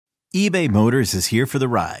eBay Motors is here for the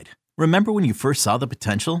ride. Remember when you first saw the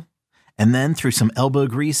potential? And then through some elbow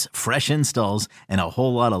grease, fresh installs, and a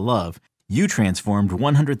whole lot of love, you transformed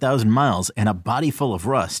 100,000 miles and a body full of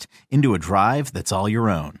rust into a drive that's all your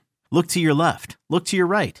own. Look to your left. Look to your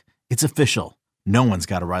right. It's official. No one's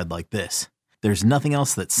got a ride like this. There's nothing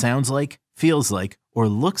else that sounds like, feels like, or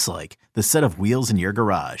looks like the set of wheels in your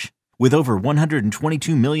garage. With over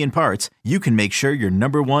 122 million parts, you can make sure your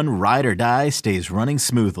number one ride or die stays running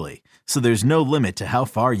smoothly. So there's no limit to how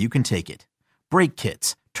far you can take it. Brake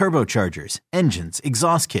kits, turbochargers, engines,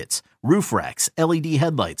 exhaust kits, roof racks, LED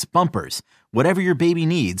headlights, bumpers, whatever your baby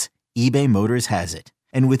needs, eBay Motors has it.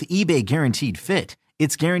 And with eBay Guaranteed Fit,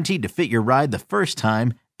 it's guaranteed to fit your ride the first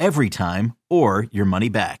time, every time, or your money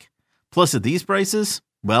back. Plus at these prices,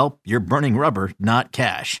 well, you're burning rubber, not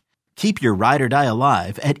cash. Keep your ride or die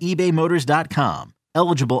alive at ebaymotors.com.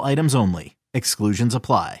 Eligible items only. Exclusions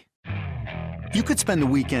apply. You could spend the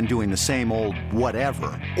weekend doing the same old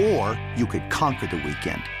whatever, or you could conquer the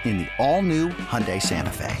weekend in the all-new Hyundai Santa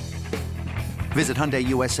Fe. Visit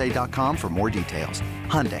HyundaiUSA.com for more details.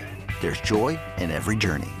 Hyundai, there's joy in every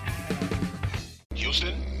journey.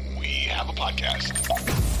 Houston, we have a podcast.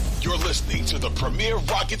 You're listening to the Premier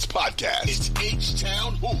Rockets podcast. It's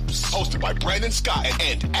H-Town Hoops, hosted by Brandon Scott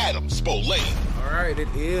and Adam Spolane. All right, it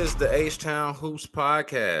is the H-Town Hoops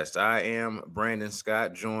podcast. I am Brandon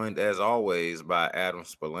Scott, joined as always by Adam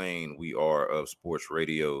Spolane. We are of Sports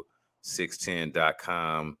Radio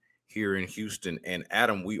 610.com here in Houston. And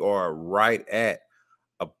Adam, we are right at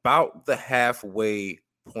about the halfway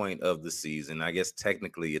point of the season. I guess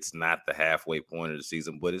technically it's not the halfway point of the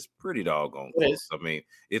season, but it's pretty doggone close. I mean,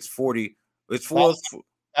 it's 40.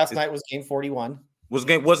 Last night was game 41. Was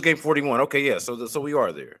game 41. Okay, yeah. So we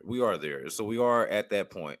are there. So we are at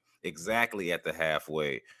that point, exactly at the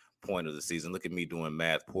halfway point of the season. Look at me doing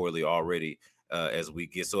math poorly already as we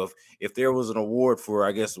get. So if there was an award for,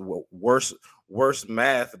 I guess, worst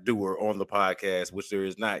math doer on the podcast, which there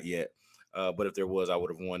is not yet, but if there was, I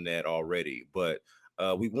would have won that already. But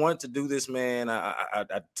we wanted to do this, man.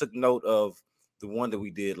 I took note of the one that we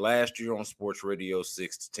did last year on Sports Radio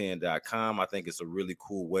 610.com. I think it's a really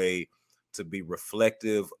cool way to be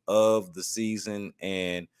reflective of the season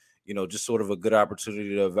and, just sort of a good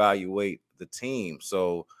opportunity to evaluate the team.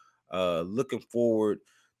 So looking forward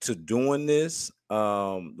to doing this.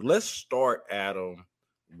 Let's start, Adam,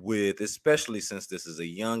 with, especially since this is a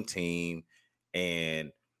young team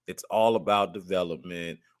and it's all about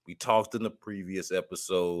development. We talked in the previous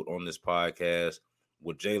episode on this podcast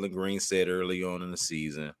what Jalen Green said early on in the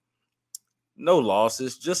season. No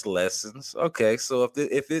losses, just lessons. Okay, so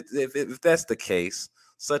if that's the case,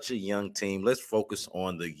 such a young team, let's focus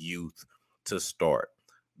on the youth to start.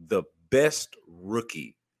 The best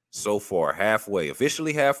rookie so far,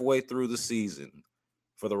 officially halfway through the season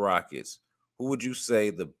for the Rockets, who would you say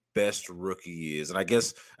the best rookie is? And I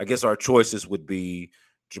guess our choices would be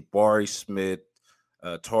Jabari Smith,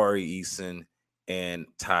 Tari Eason, and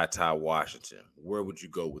Ty Washington. Where would you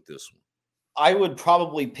go with this one? I would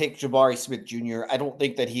probably pick Jabari Smith Jr. I don't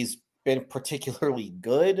think that he's been particularly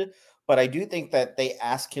good, but I do think that they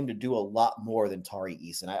ask him to do a lot more than Tari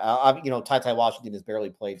Eason. Ty Washington has barely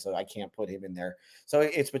played, so I can't put him in there. So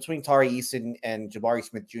it's between Tari Eason and Jabari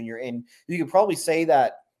Smith Jr. And you could probably say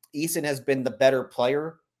that Eason has been the better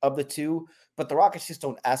player of the two, but the Rockets just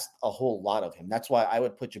don't ask a whole lot of him. That's why I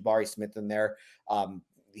would put Jabari Smith in there.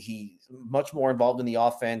 He's much more involved in the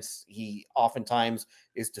offense. He oftentimes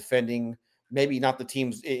is defending, maybe not the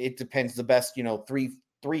teams. It depends. The best,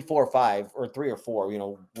 3, 4, 5, or 3 or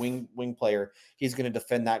 4, wing player. He's going to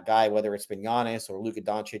defend that guy, whether it's been Giannis or Luka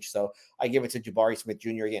Doncic. So I give it to Jabari Smith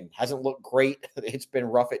Jr. Again, hasn't looked great. It's been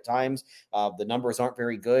rough at times. The numbers aren't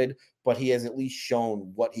very good, but he has at least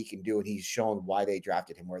shown what he can do, and he's shown why they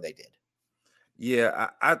drafted him where they did. Yeah,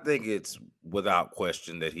 I think it's without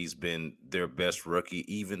question that he's been their best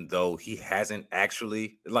rookie, even though he hasn't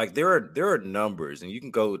actually, like, there are numbers, and you can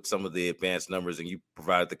go with some of the advanced numbers, and you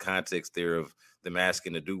provide the context there of them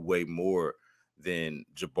asking to do way more than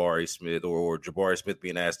Jabari Smith, or Jabari Smith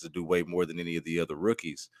being asked to do way more than any of the other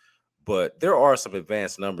rookies. But there are some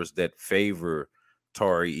advanced numbers that favor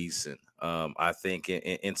Tari Eason. I think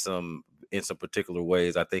in some particular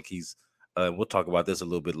ways, I think he's, we'll talk about this a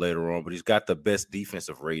little bit later on, but he's got the best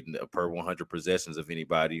defensive rating per 100 possessions of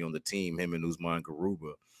anybody on the team, him and Usman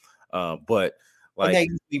Garuba. But like,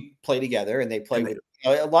 and they play together, and they play with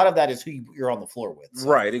a lot of that is who you're on the floor with. So.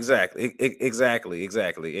 Right, exactly.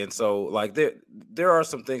 And so, like, there are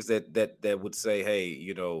some things that would say,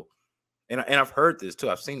 hey, and I've heard this too.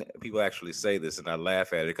 I've seen people actually say this, and I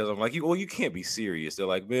laugh at it because I'm like, you can't be serious. They're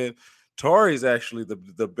like, man, Tari's actually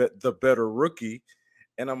the better rookie.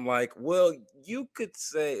 And I'm like, well, you could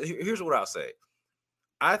say, here's what I'll say.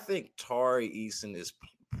 I think Tari Eason is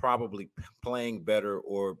probably playing better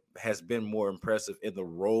or has been more impressive in the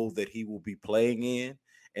role that he will be playing in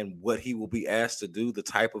and what he will be asked to do, the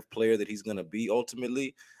type of player that he's going to be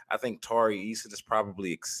ultimately. I think Tari Eason is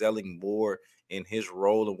probably excelling more in his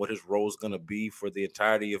role and what his role is going to be for the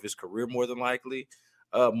entirety of his career, more than likely,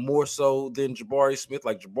 more so than Jabari Smith.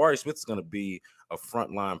 Like Jabari Smith is going to be a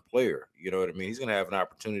frontline player. You know what I mean? He's going to have an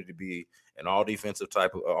opportunity to be an all NBA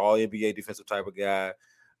defensive type of guy.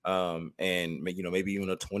 And maybe even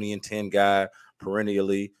a 20 and 10 guy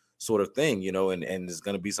perennially sort of thing, and is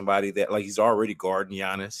going to be somebody that like he's already guarding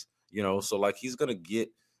Giannis, so like he's going to get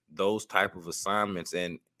those type of assignments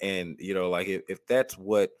and like if that's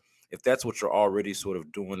what you're already sort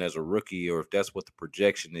of doing as a rookie, or if that's what the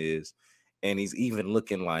projection is, and he's even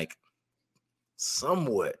looking like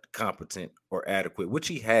somewhat competent or adequate, which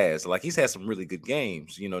he has. Like he's had some really good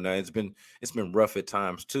games, now it's been rough at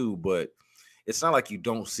times too, but it's not like you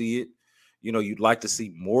don't see it. You'd like to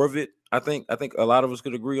see more of it. I think a lot of us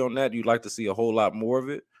could agree on that. You'd like to see a whole lot more of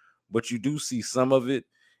it, but you do see some of it.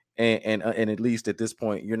 And at least at this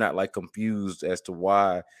point, you're not like confused as to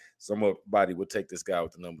why somebody would take this guy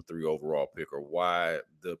with the number 3 overall pick, or why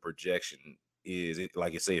the projection is it.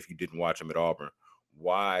 Like I say, if you didn't watch him at Auburn,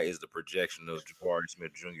 why is the projection of Jabari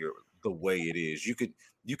Smith Jr. the way it is?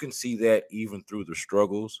 You can see that even through the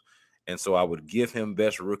struggles. And so I would give him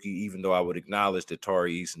best rookie, even though I would acknowledge that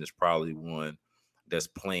Tari Eason is probably one that's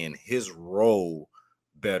playing his role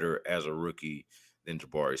better as a rookie than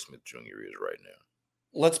Jabari Smith Jr. is right now.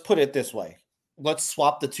 Let's put it this way. Let's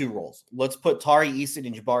swap the 2 roles. Let's put Tari Eason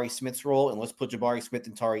in Jabari Smith's role, and let's put Jabari Smith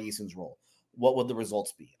in Tari Eason's role. What would the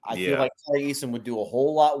results be? I feel like Tari Eason would do a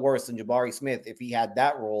whole lot worse than Jabari Smith if he had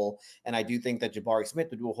that role, and I do think that Jabari Smith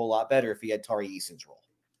would do a whole lot better if he had Tari Eason's role.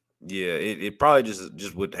 Yeah, it probably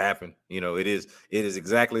just would happen. It is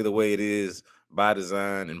exactly the way it is by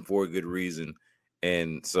design and for a good reason.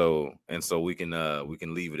 And so we can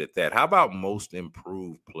leave it at that. How about most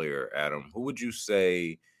improved player, Adam? Who would you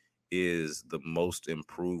say is the most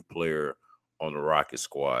improved player on the Rocket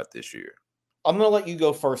squad this year? I'm going to let you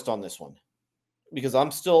go first on this one because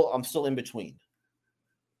I'm still in between.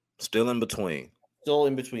 Still in between. Still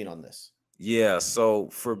in between on this. Yeah,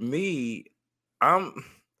 so for me,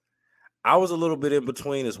 I was a little bit in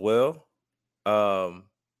between as well, to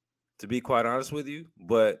be quite honest with you.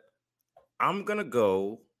 But I'm going to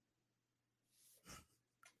go,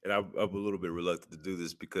 and I'm a little bit reluctant to do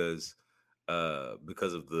this because of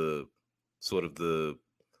the sort of the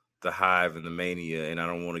hive and the mania, and I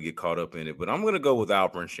don't want to get caught up in it. But I'm going to go with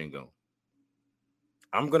Alperen Sengun.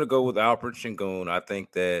 I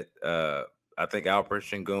think that Alperen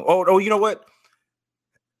Sengun. Oh, you know what?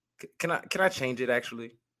 Can I change it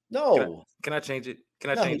actually? No. Can I change it?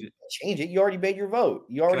 Change it? Change it. You already made your vote.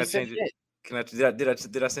 You already sent it.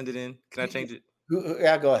 Did I send it in? Can I change it?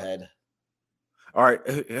 Yeah, go ahead. All right.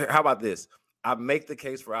 How about this? I make the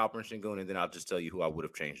case for Alperen Sengun, and then I'll just tell you who I would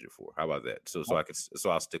have changed it for. How about that? So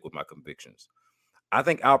I'll stick with my convictions. I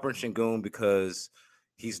think Alperen Sengun, because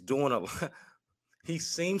he's doing a lot. He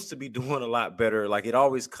seems to be doing a lot better. Like it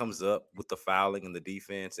always comes up with the fouling and the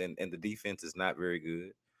defense, and the defense is not very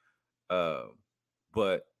good.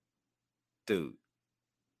 But dude,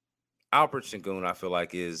 Alperen Sengun, I feel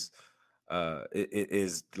like is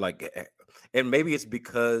like, and maybe it's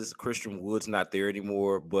because Christian Wood's not there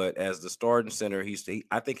anymore. But as the starting center,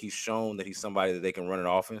 I think he's shown that he's somebody that they can run an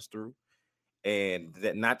offense through, and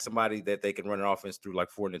that not somebody that they can run an offense through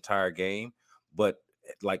like for an entire game, but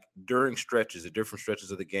like during different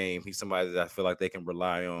stretches of the game, he's somebody that I feel like they can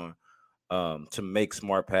rely on to make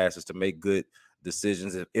smart passes, to make good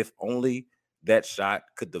decisions. If only that shot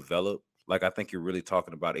could develop, like I think you're really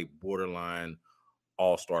talking about a borderline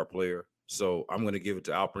all-star player. So I'm going to give it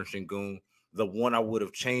to Alperen Sengun. The one I would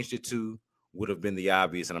have changed it to would have been the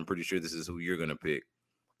obvious, and I'm pretty sure this is who you're going to pick.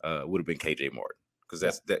 Would have been KJ Martin, because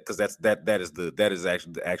that is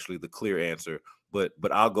actually the clear answer. But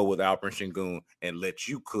I'll go with Alperen Sengun and let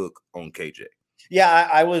you cook on KJ. Yeah,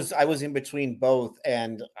 I was in between both,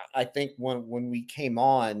 and I think when we came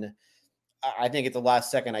on, I think at the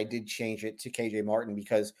last second I did change it to KJ Martin,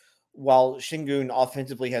 because while Sengun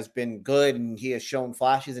offensively has been good and he has shown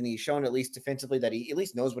flashes and he's shown at least defensively that he at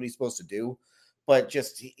least knows what he's supposed to do, but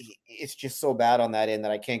just it's just so bad on that end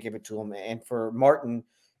that I can't give it to him. And for Martin,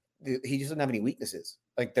 he just doesn't have any weaknesses.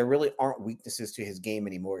 Like there really aren't weaknesses to his game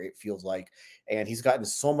anymore, it feels like. And he's gotten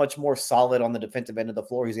so much more solid on the defensive end of the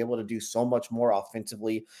floor. He's able to do so much more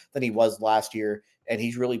offensively than he was last year. And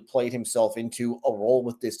he's really played himself into a role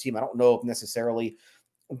with this team. I don't know if necessarily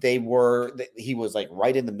he was like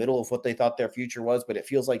right in the middle of what they thought their future was, but it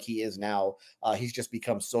feels like he is now. He's just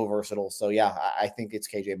become so versatile. So yeah, I think it's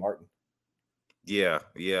KJ Martin. Yeah.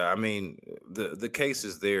 I mean, the case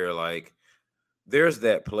is there. Like, there's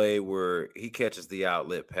that play where he catches the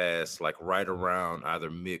outlet pass, like right around either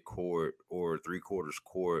mid court or 3/4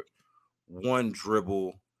 court, one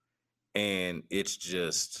dribble, and it's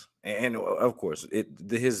just, and of course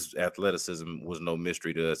his athleticism was no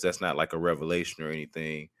mystery to us. That's not like a revelation or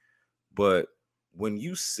anything. But when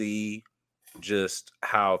you see just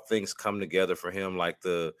how things come together for him, like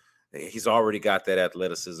he's already got that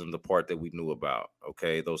athleticism, the part that we knew about,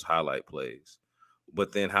 okay, those highlight plays.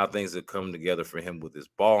 But then how things have come together for him with his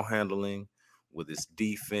ball handling, with his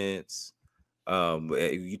defense.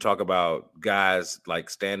 You talk about guys like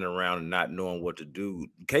standing around and not knowing what to do.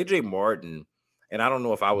 KJ Martin, and I don't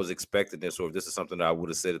know if I was expecting this or if this is something that I would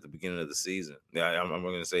have said at the beginning of the season. Yeah, I'm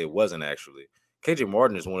going to say it wasn't actually. KJ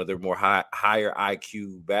Martin is one of their more higher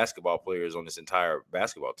IQ basketball players on this entire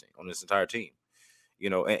basketball team, on this entire team.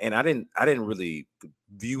 And I didn't really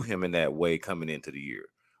view him in that way coming into the year.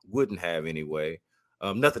 Wouldn't have anyway.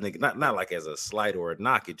 Nothing, not like as a slight or a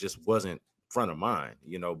knock. It just wasn't front of mind,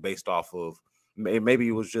 based off of maybe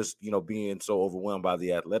it was just, being so overwhelmed by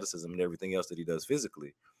the athleticism and everything else that he does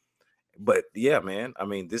physically. But yeah, man, I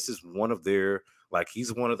mean, this is one of their, like,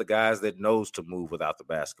 he's one of the guys that knows to move without the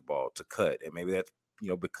basketball, to cut. And maybe that's,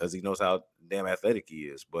 because he knows how damn athletic he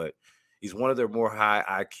is. But he's one of their more high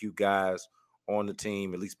IQ guys on the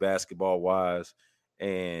team, at least basketball wise.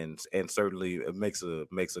 And certainly it makes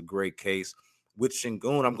a great case with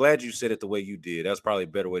Şengün. I'm glad you said it the way you did. That's probably a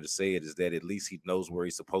better way to say it, is that at least he knows where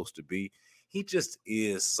he's supposed to be. He just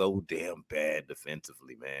is so damn bad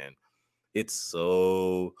defensively, man. It's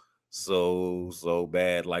so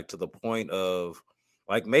bad, like to the point of,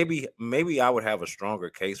 like, maybe I would have a stronger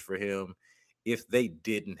case for him if they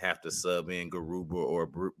didn't have to sub in Garuba or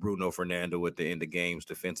Bruno Fernando at the end of games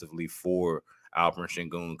defensively for Alperen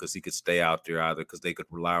Şengün, because he could stay out there, either because they could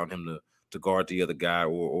rely on him to guard the other guy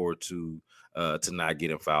or to not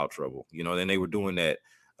get in foul trouble. And they were doing that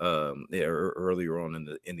earlier on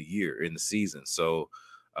in the year, in the season. So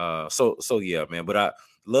yeah, man. But I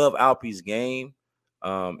love Alpi's game,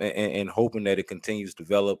 and hoping that it continues to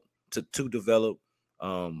develop.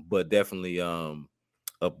 But definitely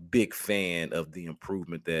a big fan of the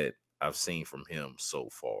improvement that I've seen from him so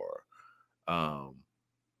far.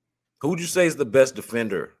 Who would you say is the best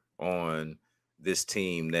defender on this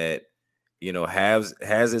team that has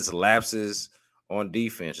its lapses on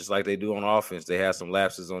defense, just like they do on offense? They have some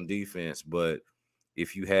lapses on defense, but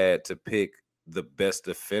if you had to pick the best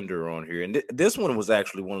defender on here, and this one was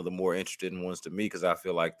actually one of the more interesting ones to me, because I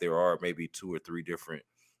feel like there are maybe 2 or 3 different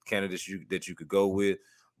candidates that you could go with,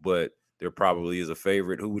 but there probably is a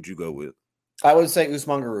favorite. Who would you go with? I would say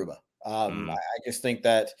Usman Garuba. I just think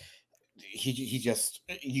that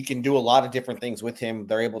you can do a lot of different things with him.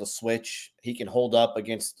 They're able to switch. He can hold up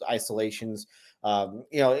against isolations.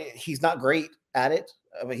 He's not great at it.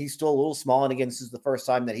 I mean, he's still a little small, and again, this is the first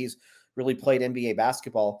time that he's really played NBA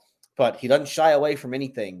basketball, but he doesn't shy away from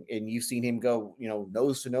anything. And you've seen him go,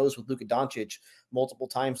 nose to nose with Luka Doncic multiple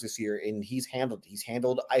times this year, and he's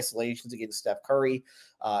handled isolations against Steph Curry.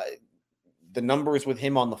 The numbers with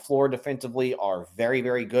him on the floor defensively are very,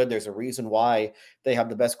 very good. There's a reason why they have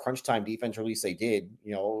the best crunch time defense, or at least they did.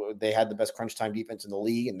 They had the best crunch time defense in the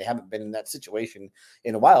league, and they haven't been in that situation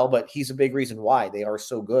in a while, but he's a big reason why they are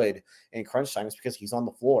so good in crunch time, is because he's on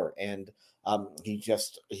the floor. And he's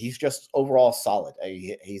just overall solid.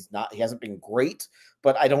 He hasn't been great,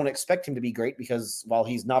 but I don't expect him to be great, because while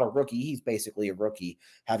he's not a rookie, he's basically a rookie,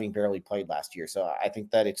 having barely played last year. So I think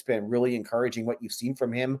that it's been really encouraging what you've seen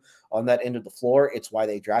from him on that end of the floor. It's why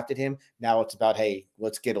they drafted him. Now it's about, hey,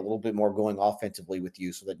 let's get a little bit more going offensively with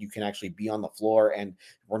you, so that you can actually be on the floor, and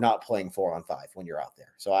we're not playing 4-on-5 when you're out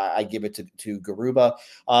there. So I give it to Garuba.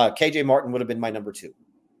 KJ Martin would have been my number 2.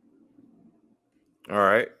 All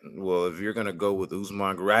right. Well, if you're gonna go with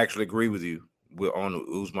Usman Garuba, I actually agree with you on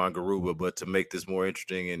Usman Garuba. But to make this more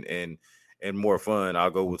interesting and more fun,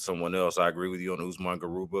 I'll go with someone else. I agree with you on Usman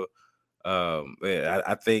Garuba.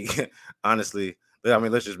 I think honestly, I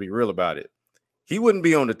mean, let's just be real about it. He wouldn't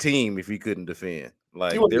be on the team if he couldn't defend.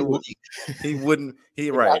 Like, he wouldn't.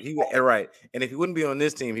 Right. And if he wouldn't be on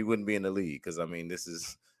this team, he wouldn't be in the league. Because I mean,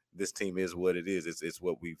 this team is what it is. It's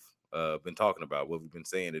what we've been talking about, what we've been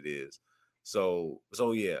saying it is. So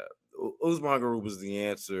yeah, Usman Garuba is the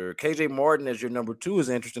answer. KJ Martin as your number 2 is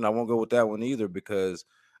interesting. I won't go with that one either, because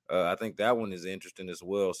I think that one is interesting as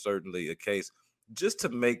well. Certainly a case. Just to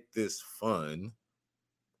make this fun,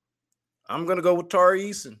 I'm gonna go with Tari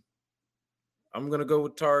Eason. I'm gonna go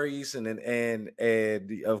with Tari Eason,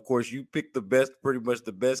 and of course you picked pretty much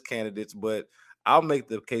the best candidates, but I'll make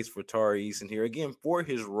the case for Tari Eason here again for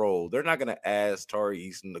his role. They're not gonna ask Tari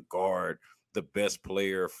Eason to guard the best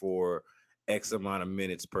player for X amount of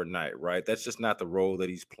minutes per night, right? That's just not the role that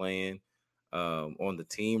he's playing on the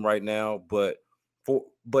team right now. But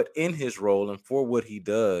in his role and for what he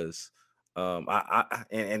does,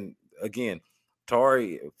 and again,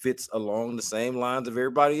 Tari fits along the same lines of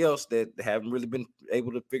everybody else that haven't really been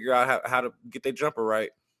able to figure out how to get their jumper right.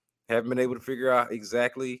 Haven't been able to figure out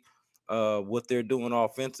exactly what they're doing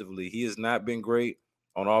offensively. He has not been great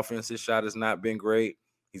on offense. His shot has not been great.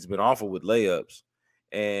 He's been awful with layups.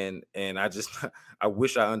 And I just I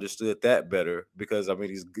wish I understood that better, because I mean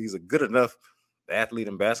he's a good enough athlete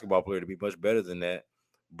and basketball player to be much better than that.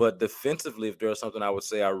 But defensively, if there's something I would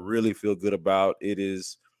say I really feel good about, it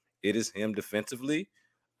is him defensively.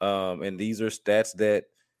 And these are stats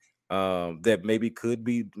that maybe could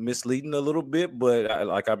be misleading a little bit, but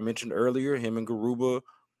like I mentioned earlier, him and Garuba,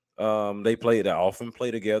 they often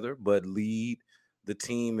play together, but lead the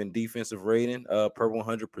team in defensive rating per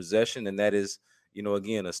 100 possession, and that is,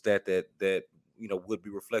 again, a stat that would be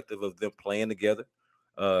reflective of them playing together.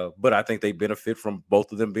 But I think they benefit from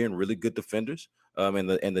both of them being really good defenders, and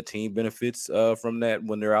the team benefits from that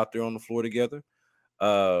when they're out there on the floor together.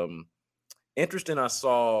 Interesting. I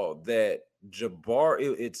saw that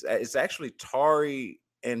it's actually Tari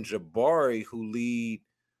and Jabari who lead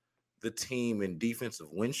the team in defensive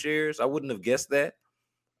win shares. I wouldn't have guessed that.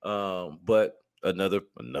 But another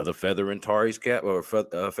feather in Tari's cap, or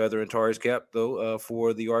feather in Tari's cap, though,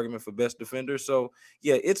 for the argument for best defender. So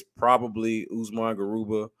yeah, it's probably Usman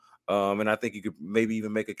Garuba. And I think you could maybe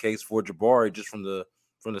even make a case for Jabari, just from the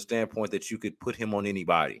standpoint that you could put him on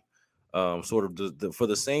anybody. Sort of for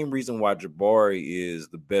the same reason why Jabari is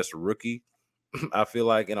the best rookie. I feel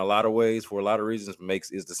like in a lot of ways, for a lot of reasons,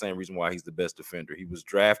 is the same reason why he's the best defender. He was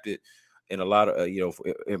drafted in a lot of,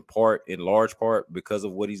 in large part, because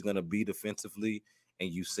of what he's going to be defensively, and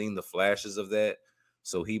you've seen the flashes of that.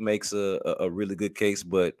 So he makes a really good case,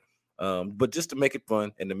 but just to make it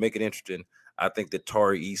fun and to make it interesting, I think that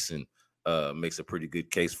Tari Eason makes a pretty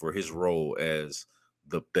good case for his role as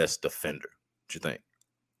the best defender. What you think?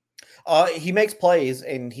 He makes plays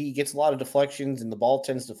and he gets a lot of deflections, and the ball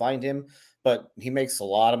tends to find him, but he makes a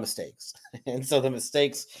lot of mistakes, and so the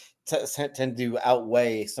mistakes tend to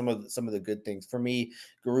outweigh some of the good things. For me,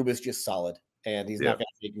 Garuba's just solid, and he's not going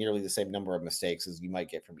to make nearly the same number of mistakes as you might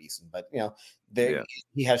get from Eason. But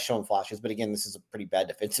he has shown flashes. But again, this is a pretty bad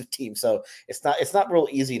defensive team, so it's not real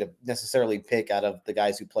easy to necessarily pick out of the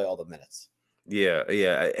guys who play all the minutes. Yeah,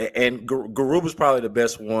 and Garuba's probably the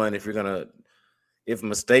best one if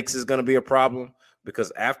mistakes is going to be a problem,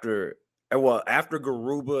 because after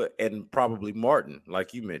Garuba and probably Martin,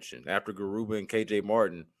 like you mentioned, after Garuba and KJ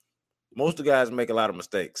Martin, most of the guys make a lot of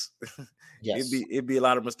mistakes. Yes. It'd be a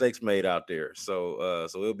lot of mistakes made out there. So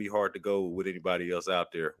it'll be hard to go with anybody else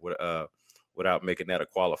out there without making that a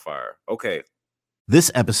qualifier. Okay.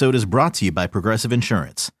 This episode is brought to you by Progressive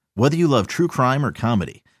Insurance. Whether you love true crime or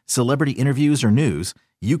comedy, celebrity interviews or news,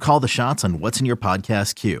 you call the shots on what's in your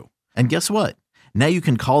podcast queue. And guess what? Now you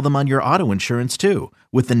can call them on your auto insurance too,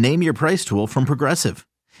 with the Name Your Price tool from Progressive.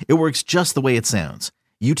 It works just the way it sounds.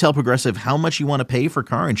 You tell Progressive how much you want to pay for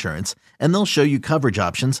car insurance, and they'll show you coverage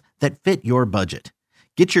options that fit your budget.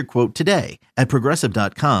 Get your quote today at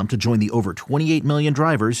Progressive.com to join the over 28 million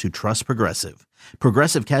drivers who trust Progressive.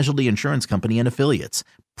 Progressive Casualty Insurance Company and Affiliates.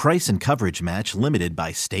 Price and coverage match limited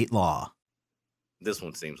by state law. This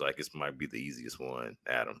one seems like this might be the easiest one,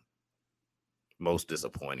 Adam. Most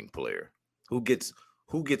disappointing player. Who gets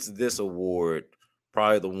this award?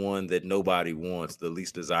 Probably the one that nobody wants, the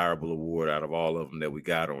least desirable award out of all of them that we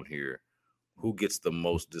got on here. Who gets the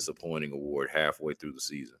most disappointing award halfway through the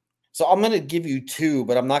season? So I'm going to give you two,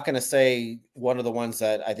 but I'm not going to say one of the ones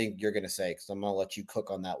that I think you're going to say, because I'm going to let you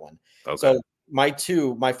cook on that one. Okay.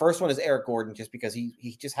 So my first one is Eric Gordon, just because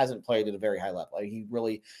he just hasn't played at a very high level. Like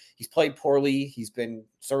he's played poorly. He's been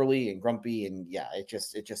surly and grumpy, and he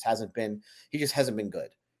just hasn't been good.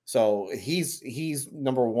 So he's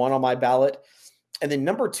number one on my ballot. And then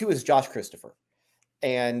number two is Josh Christopher.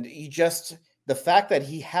 And the fact that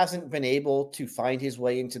he hasn't been able to find his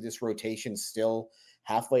way into this rotation still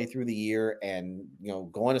halfway through the year, and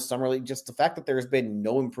going to summer league, just the fact that there's been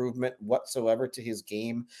no improvement whatsoever to his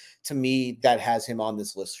game, to me, that has him on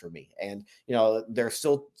this list for me. And there's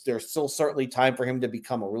still certainly time for him to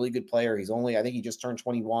become a really good player. I think he just turned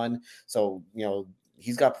 21, so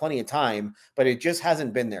he's got plenty of time, but it just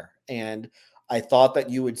hasn't been there. And I thought that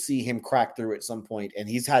you would see him crack through at some point, and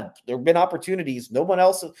there have been opportunities. No one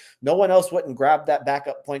else went and grabbed that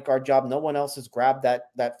backup point guard job. No one else has grabbed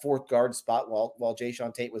that fourth guard spot while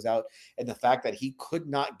Jayshawn Tate was out. And the fact that he could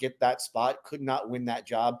not get that spot, could not win that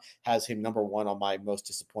job, has him number one on my most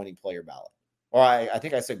disappointing player ballot. Or I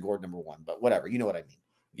think I said Gord number one, but whatever, you know what I mean.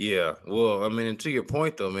 Yeah, well, I mean, and to your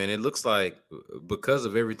point though, man, it looks like because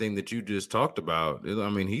of everything that you just talked about, I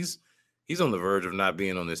mean, he's on the verge of not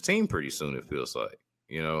being on this team pretty soon. It feels like,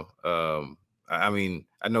 I mean,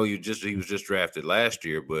 I know he was just drafted last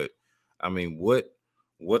year, but I mean,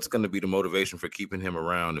 what's going to be the motivation for keeping him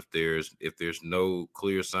around if there's no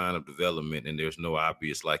clear sign of development and there's no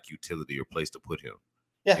obvious like utility or place to put him?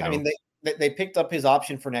 Yeah, I mean, they picked up his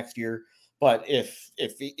option for next year. But if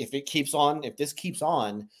this keeps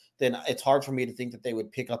on, then it's hard for me to think that they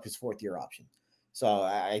would pick up his fourth year option. So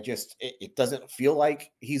it doesn't feel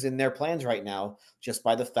like he's in their plans right now, just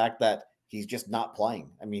by the fact that he's just not playing.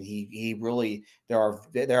 I mean, he really, there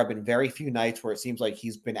have been very few nights where it seems like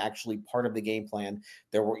he's been actually part of the game plan.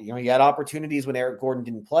 There were, he had opportunities when Eric Gordon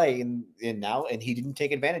didn't play and he didn't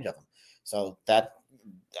take advantage of them. So that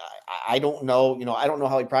I don't know, I don't know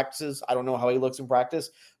how he practices. I don't know how he looks in practice.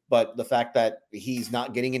 But the fact that he's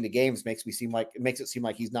not getting into games makes it seem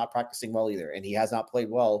like he's not practicing well either. And he has not played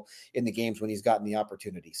well in the games when he's gotten the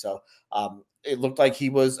opportunity. So it looked like he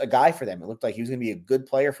was a guy for them. It looked like he was going to be a good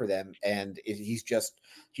player for them. And he's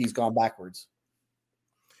gone backwards.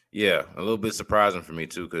 Yeah, a little bit surprising for me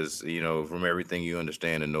too, because, from everything you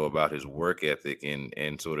understand and know about his work ethic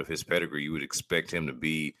and sort of his pedigree, you would expect him to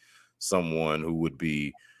be someone who would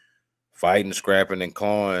be fighting, scrapping, and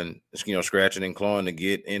clawing, scratching and clawing to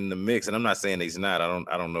get in the mix. And I'm not saying he's not. I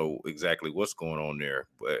don't know exactly what's going on there,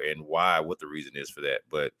 and what the reason is for that.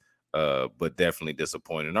 But definitely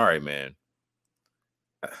disappointing. All right, man.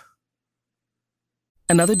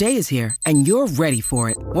 Another day is here, and you're ready for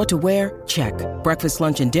it. What to wear? Check. Breakfast,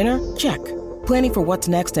 lunch, and dinner? Check. Planning for what's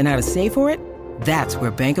next and how to save for it? That's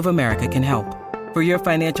where Bank of America can help. For your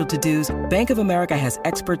financial to-dos, Bank of America has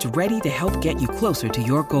experts ready to help get you closer to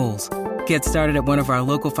your goals. Get started at one of our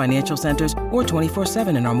local financial centers or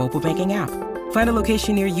 24/7 in our mobile banking app. Find a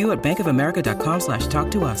location near you at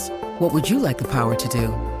bankofamerica.com/talktous. What would you like the power to do?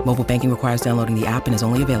 Mobile banking requires downloading the app and is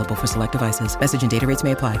only available for select devices. Message and data rates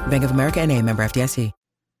may apply. Bank of America NA, member FDIC.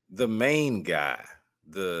 The main guy,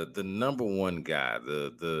 the number one guy,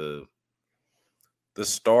 the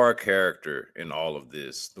star character in all of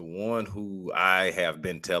this, the one who I have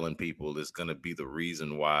been telling people is going to be the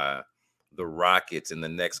reason why the Rockets in the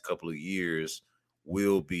next couple of years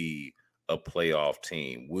will be a playoff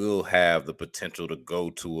team, will have the potential to go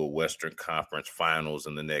to a Western Conference Finals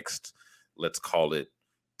in the next, let's call it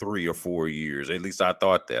 3 or 4 years. At least I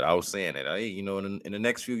thought that. I was saying that, hey, in the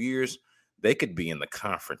next few years, they could be in the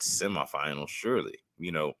conference semifinals, surely,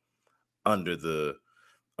 under the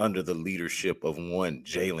leadership of one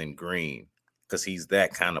Jalen Green, because he's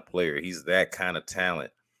that kind of player. He's that kind of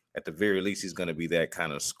talent. At the very least, he's going to be that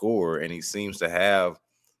kind of scorer, and he seems to have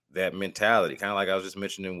that mentality, kind of like I was just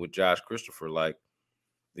mentioning with Josh Christopher. Like,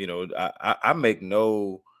 I make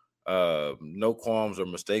no qualms or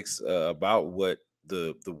mistakes about what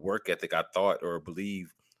the work ethic I thought or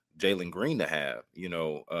believe Jalen Green to have,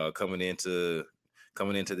 coming into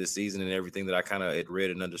this season and everything that I kind of had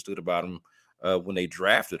read and understood about him when they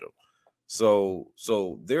drafted him. So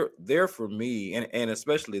there for me, and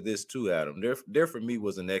especially this too, Adam, there for me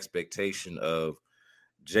was an expectation of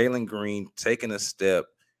Jalen Green taking a step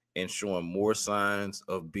and showing more signs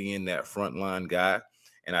of being that frontline guy.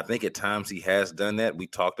 And I think at times he has done that. We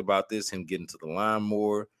talked about this, him getting to the line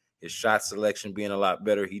more, his shot selection being a lot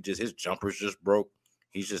better. His jumpers just broke.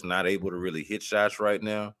 He's just not able to really hit shots right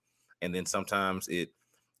now. And then sometimes it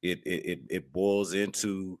boils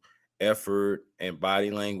into effort and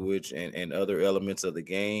body language and other elements of the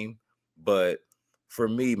game. But for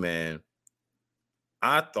me, man,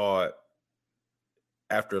 I thought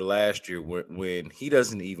after last year when he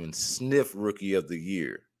doesn't even sniff Rookie of the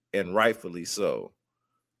Year, and rightfully so,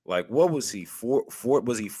 like, what was he,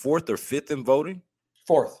 was he fourth or fifth in voting?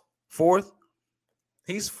 Fourth?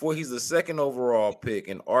 He's the second overall pick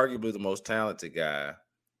and arguably the most talented guy.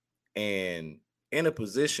 And in a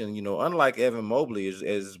position, unlike Evan Mobley,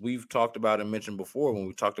 as we've talked about and mentioned before when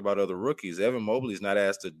we talked about other rookies, Evan Mobley is not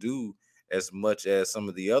asked to do as much as some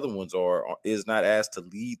of the other ones is not asked to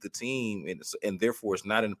lead the team, and therefore is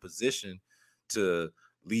not in a position to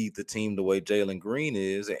lead the team the way Jalen Green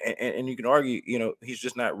is. And you can argue, he's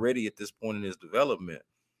just not ready at this point in his development.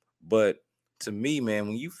 But to me, man,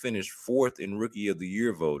 when you finish fourth in Rookie of the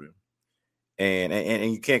Year voting,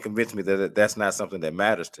 and you can't convince me that that's not something that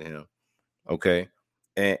matters to him. Okay.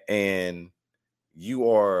 And you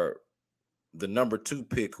are the number 2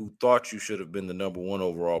 pick who thought you should have been the number 1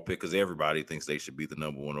 overall pick because everybody thinks they should be the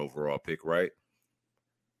number 1 overall pick, right?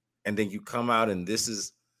 And then you come out and this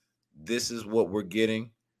is what we're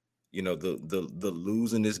getting. You know, the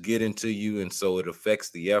losing is getting to you, and so it affects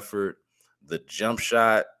the effort, the jump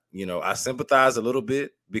shot. You know, I sympathize a little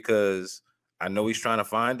bit because I know he's trying to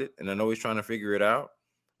find it and I know he's trying to figure it out.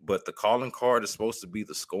 But the calling card is supposed to be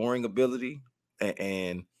the scoring ability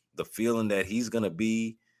and the feeling that he's going to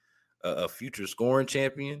be a future scoring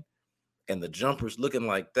champion, and the jumpers looking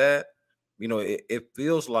like that. You know, it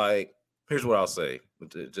feels like, here's what I'll say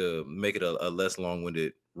to make it a less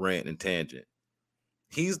long-winded rant and tangent.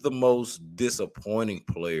 He's the most disappointing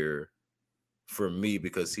player for me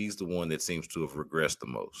because he's the one that seems to have regressed the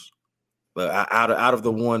most. But out of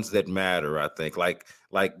the ones that matter, I think like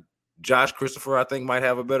Josh Christopher, I think might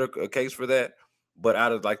have a better case for that. But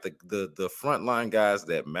out of like the frontline guys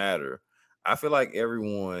that matter, I feel like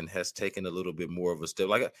everyone has taken a little bit more of a step.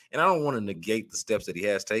 Like, and I don't want to negate the steps that he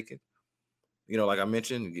has taken. You know, like I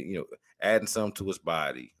mentioned, you know, adding some to his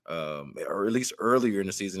body, or at least earlier in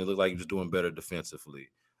the season, it looked like he was doing better defensively.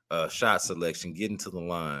 Shot selection, getting to the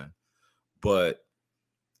line, but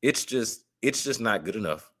it's just not good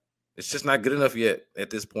enough. It's just not good enough yet at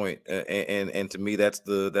this point. And to me, that's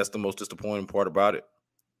the most disappointing part about it.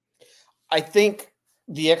 I think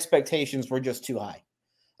the expectations were just too high.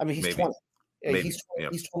 I mean, he's Maybe. 20. Maybe. He's 20, Yeah.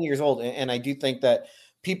 he's 20 years old, and I do think that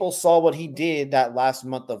people saw what he did that last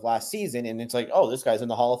month of last season, and it's like, oh, this guy's in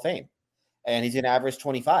the Hall of Fame, and he's going to average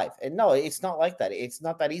 25. And no, it's not like that. It's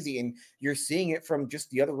not that easy, and you're seeing it from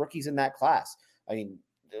just the other rookies in that class. I mean,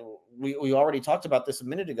 we already talked about this a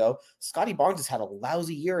minute ago. Scotty Barnes has had a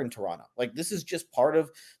lousy year in Toronto. Like, this is just part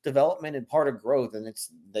of development and part of growth, and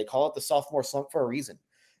they call it the sophomore slump for a reason.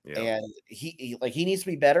 Yeah. And he needs to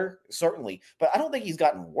be better, certainly, but I don't think he's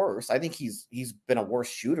gotten worse. I think he's been a worse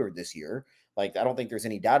shooter this year. Like, I don't think there's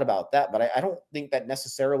any doubt about that, but I don't think that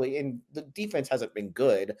necessarily, and the defense hasn't been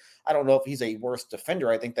good. I don't know if he's a worse defender.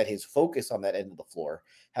 I think that his focus on that end of the floor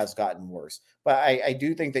has gotten worse, but I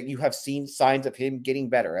do think that you have seen signs of him getting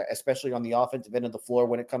better, especially on the offensive end of the floor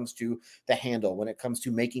when it comes to the handle, when it comes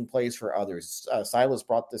to making plays for others. Silas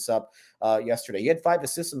brought this up yesterday. He had 5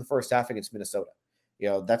 assists in the first half against Minnesota. You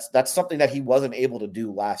know, that's something that he wasn't able to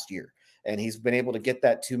do last year. And he's been able to get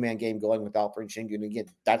that 2-man game going with Alperen Şengün. And again,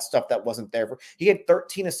 that's stuff that wasn't there. He had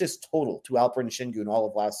 13 assists total to Alperen Şengün all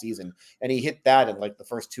of last season. And he hit that in like the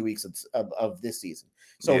first 2 weeks of this season.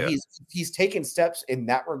 So Yeah. he's taken steps in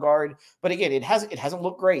that regard. But again, it hasn't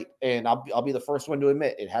looked great. And I'll be the first one to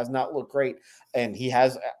admit it has not looked great. And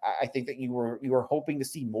I think that you were hoping to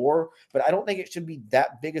see more, but I don't think it should be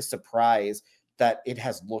that big a surprise that it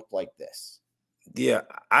has looked like this. Yeah,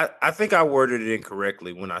 I think I worded it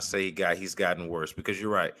incorrectly when I say he's gotten worse, because you're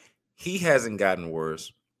right. He hasn't gotten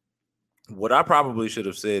worse. What I probably should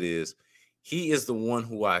have said is he is the one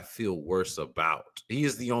who I feel worse about. He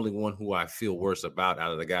is the only one who I feel worse about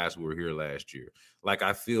out of the guys who were here last year. Like,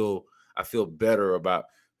 I feel better about,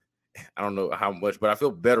 I don't know how much, but I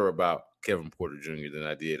feel better about Kevin Porter Jr. than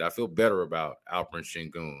I did. I feel better about Alperen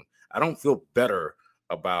Şengün. I don't feel better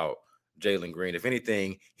about Jalen Green. If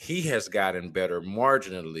anything, he has gotten better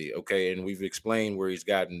marginally, okay? And we've explained where he's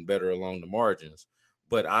gotten better along the margins.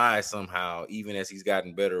 But I somehow, even as he's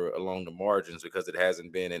gotten better along the margins, because it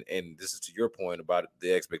hasn't been, and this is to your point about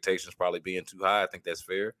the expectations probably being too high, I think that's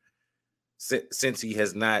fair. Since he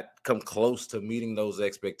has not come close to meeting those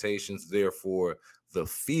expectations, therefore the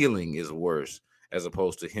feeling is worse as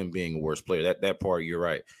opposed to him being a worse player. That part, you're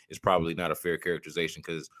right, is probably not a fair characterization,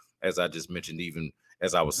 because as I just mentioned, even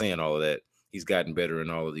as I was saying all of that, he's gotten better in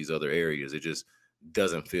all of these other areas. It just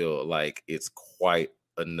doesn't feel like it's quite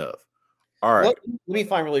enough. All right. Let me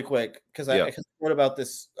find really quick, because I wrote about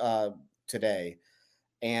this today,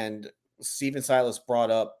 and Steven Silas brought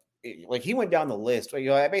up, like, he went down the list. You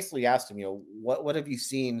know, I basically asked him, you know, what have you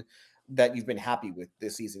seen that you've been happy with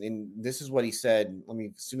this season? And this is what he said. Let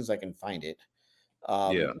me, as soon as I can find it.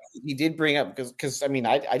 He did bring up, because I mean,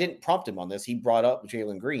 I didn't prompt him on this. He brought up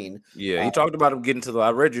Jalen Green. Yeah, he talked about him getting to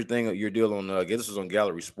I read your deal on this was on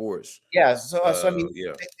Gallery Sports. Yeah, so I mean,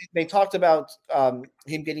 they talked about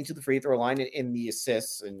him getting to the free throw line in the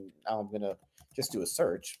assists, and I'm gonna just do a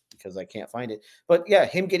search because I can't find it. But yeah,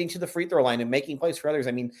 him getting to the free throw line and making plays for others.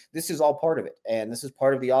 I mean, this is all part of it, and this is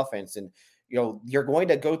part of the offense. And you're going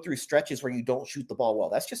to go through stretches where you don't shoot the ball well.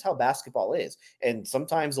 That's just how basketball is. And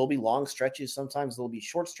sometimes there'll be long stretches, sometimes there'll be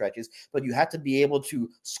short stretches, but you have to be able to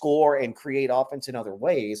score and create offense in other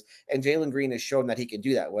ways. And Jalen Green has shown that he can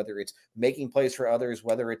do that, whether it's making plays for others,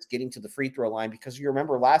 whether it's getting to the free throw line. Because you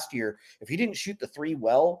remember last year, if he didn't shoot the three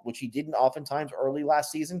well, which he didn't oftentimes early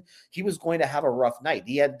last season, he was going to have a rough night.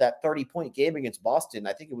 He had that 30-point game against Boston.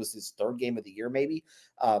 I think it was his third game of the year, maybe.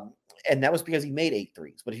 And that was because he made 8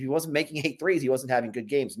 threes. But if he wasn't making 8 threes, he wasn't having good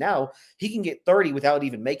games. Now he can get 30 without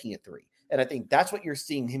even making a three. And I think that's what you're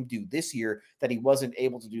seeing him do this year that he wasn't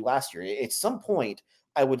able to do last year. At some point,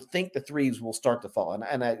 I would think the threes will start to fall.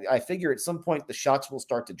 And I figure at some point the shots will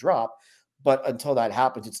start to drop. But until that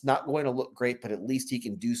happens, it's not going to look great, but at least he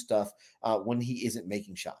can do stuff when he isn't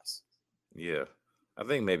making shots. Yeah. I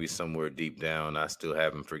think maybe somewhere deep down, I still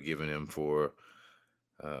haven't forgiven him for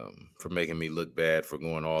making me look bad for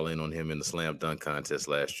going all in on him in the slam dunk contest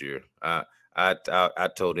last year. I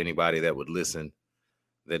told anybody that would listen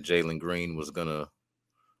that Jalen Green was gonna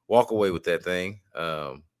walk away with that thing,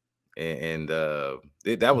 that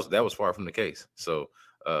was far from the case. So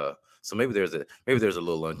maybe there's a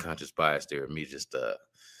little unconscious bias there of me just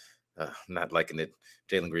not liking that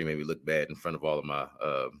Jalen Green made me look bad in front of all my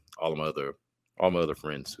other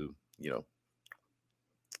friends who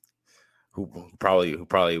who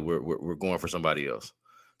probably were going for somebody else.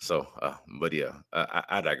 So, but yeah,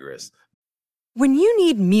 I digress. When you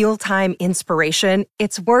need mealtime inspiration,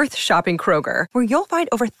 it's worth shopping Kroger, where you'll find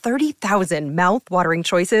over 30,000 mouth-watering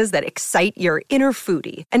choices that excite your inner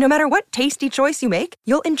foodie. And no matter what tasty choice you make,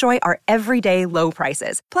 you'll enjoy our everyday low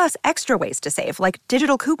prices, plus extra ways to save, like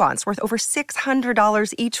digital coupons worth over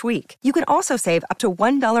 $600 each week. You can also save up to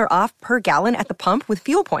 $1 off per gallon at the pump with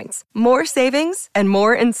fuel points. More savings and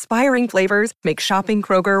more inspiring flavors make shopping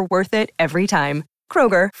Kroger worth it every time.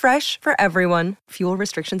 Kroger, fresh for everyone. Fuel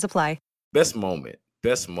restrictions apply. Best moment.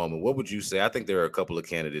 What would you say? I think there are a couple of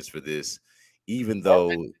candidates for this, even though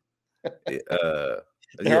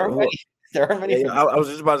there are many. I was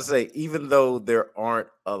just about to say, even though there aren't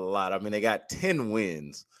a lot. I mean, they got 10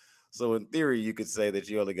 wins. So in theory, you could say that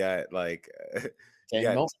you only got like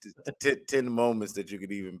 10 moments that you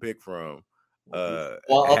could even pick from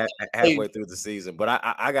halfway through the season. But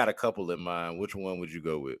I got a couple in mind. Which one would you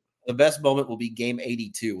go with? The best moment will be game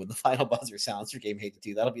 82 when the final buzzer sounds for game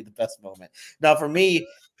 82. That'll be the best moment. Now, for me,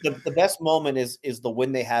 the best moment is the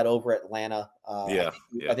win they had over Atlanta. I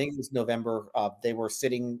think it was November. They were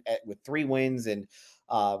sitting with 3 wins, and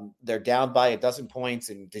they're down by a dozen points,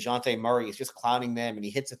 and DeJounte Murray is just clowning them, and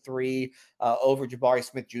he hits a 3 over Jabari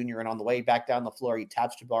Smith Jr., and on the way back down the floor, he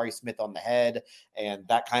taps Jabari Smith on the head, and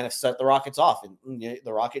that kind of set the Rockets off, and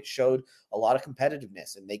the Rockets showed a lot of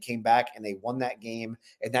competitiveness, and they came back, and they won that game,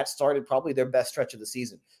 and that started probably their best stretch of the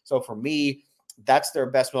season. So for me, that's their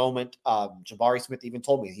best moment. Jabari Smith even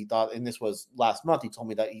told me he thought, and this was last month, he told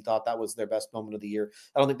me that he thought that was their best moment of the year.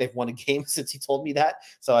 I don't think they've won a game since he told me that.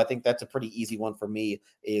 So I think that's a pretty easy one for me,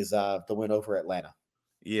 is the win over Atlanta.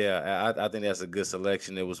 Yeah, I think that's a good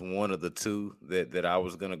selection. It was one of the two that I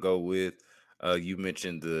was going to go with. You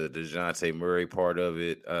mentioned the DeJounte Murray part of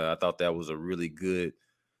it. I thought that was a really good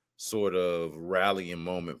sort of rallying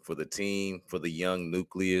moment for the team, for the young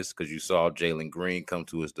nucleus, because you saw Jalen Green come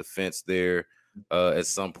to his defense there at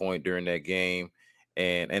some point during that game.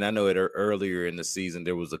 And I know earlier in the season,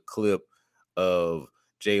 there was a clip of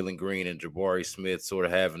Jalen Green and Jabari Smith sort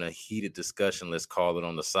of having a heated discussion, let's call it,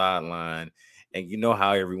 on the sideline. And you know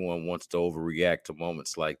how everyone wants to overreact to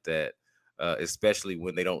moments like that, especially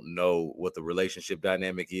when they don't know what the relationship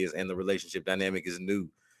dynamic is, and the relationship dynamic is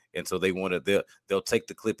new. And so they'll take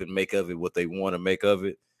the clip and make of it what they want to make of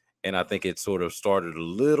it. And I think it sort of started a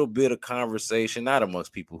little bit of conversation, not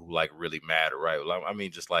amongst people who like really matter, right? I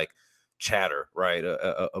mean, just like chatter, right?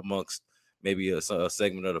 Amongst maybe a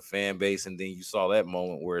segment of the fan base. And then you saw that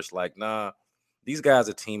moment where it's like, nah, these guys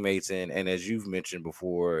are teammates. And as you've mentioned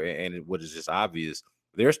before, and what is just obvious,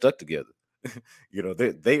 they're stuck together.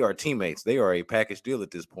 They are teammates. They are a package deal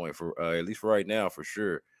at this point, for at least for right now, for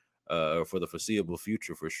sure. For the foreseeable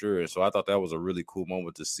future, for sure. And so I thought that was a really cool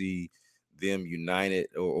moment to see them united,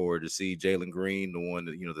 or to see Jalen Green, the one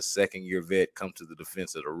that, the second-year vet, come to the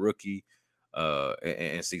defense of the rookie,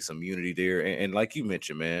 and see some unity there. And like you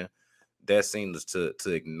mentioned, man, that seems to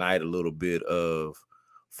ignite a little bit of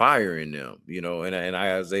fire in them, and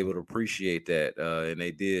I was able to appreciate that. And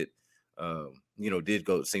they did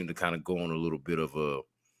seem to kind of go on a little bit of a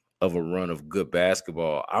run of good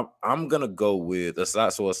basketball. I'm gonna go with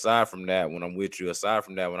aside from that, when I'm with you,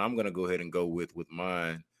 I'm gonna go ahead and go with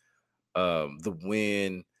mine, the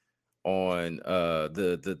win on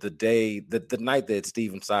the night that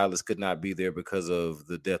Stephen Silas could not be there because of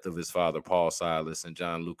the death of his father, Paul Silas, and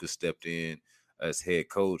John Lucas stepped in as head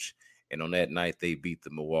coach. And on that night, they beat the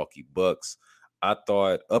Milwaukee Bucks. I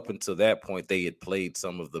thought up until that point, they had played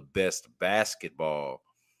some of the best basketball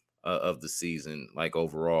of the season, like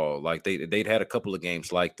overall. Like they'd had a couple of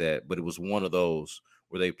games like that, but it was one of those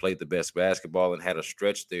where they played the best basketball and had a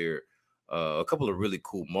stretch there. A couple of really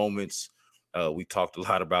cool moments. We talked a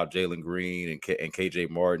lot about Jalen Green and KJ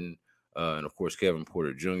Martin, and of course Kevin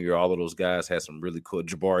Porter Jr. All of those guys had some really cool.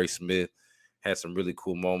 Jabari Smith had some really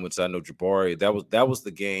cool moments. I know Jabari, that was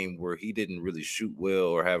the game where he didn't really shoot well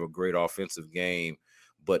or have a great offensive game,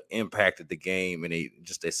 but impacted the game in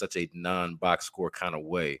such a non-box score kind of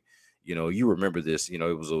way. You know, you remember this. You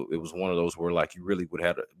know, it was one of those where like you really would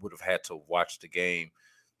have had to watch the game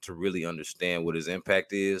to really understand what his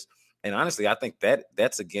impact is. And honestly, I think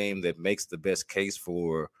that's a game that makes the best case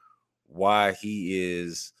for why he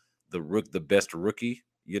is the best rookie.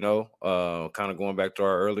 You know, kind of going back to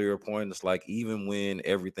our earlier point, it's like even when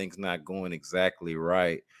everything's not going exactly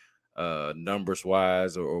right, numbers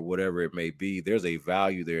wise or whatever it may be, there's a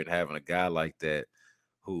value there in having a guy like that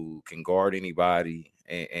who can guard anybody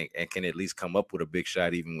and can at least come up with a big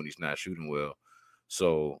shot even when he's not shooting well.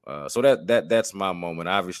 So that's my moment.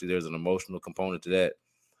 Obviously, there's an emotional component to that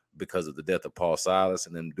because of the death of Paul Silas,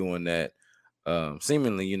 and them doing that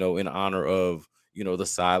seemingly, you know, in honor of, you know, the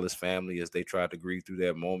Silas family as they tried to grieve through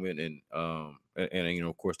that moment. And you know,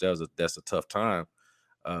 of course, that's a tough time.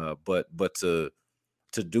 But to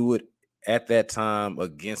do it at that time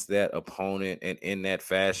against that opponent and in that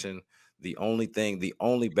fashion, the only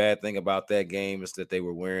bad thing about that game is that they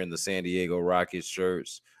were wearing the San Diego Rockets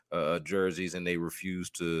shirts, jerseys, and they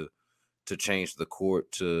refused to change the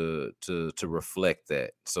court to reflect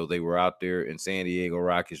that. So they were out there in San Diego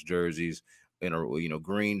Rockets jerseys, in a, you know,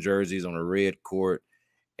 green jerseys on a red court,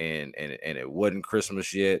 and it wasn't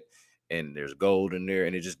Christmas yet, and there's gold in there,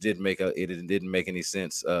 and it just didn't make any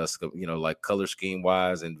sense, you know, like color scheme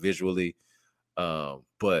wise and visually.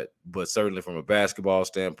 But certainly from a basketball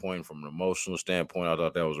standpoint, from an emotional standpoint, I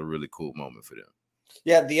thought that was a really cool moment for them.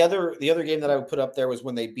 Yeah, the other game that I would put up there was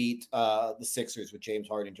when they beat the Sixers with James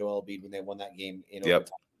Harden and Joel Embiid when they won that game in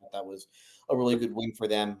overtime. That was a really good win for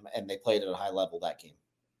them, and they played at a high level that game.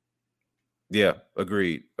 Yeah,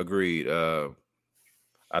 agreed. I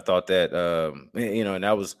thought that you know, and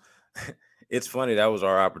that was it's funny, that was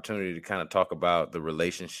our opportunity to kind of talk about the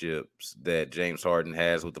relationships that James Harden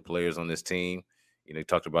has with the players on this team. You know, he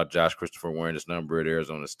talked about Josh Christopher wearing his number at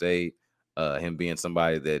Arizona State, him being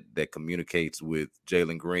somebody that communicates with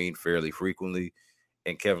Jalen Green fairly frequently,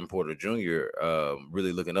 and Kevin Porter Jr.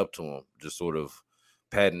 Really looking up to him, just sort of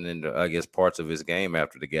patting into, I guess, parts of his game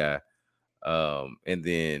after the guy. And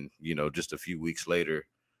then, you know, just a few weeks later,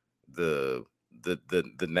 the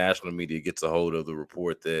national media gets a hold of the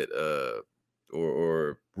report that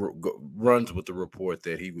runs with the report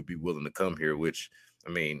that he would be willing to come here, which, I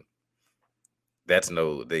mean, that's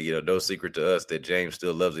no secret to us that James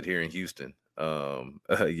still loves it here in Houston.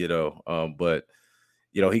 You know, but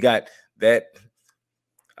you know, he got that.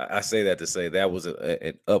 I say that to say that was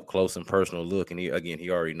an up close and personal look, and he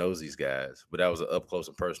already knows these guys, but that was an up close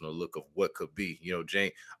and personal look of what could be. You know,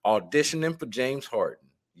 James auditioning for James Harden.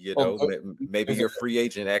 You know, maybe your free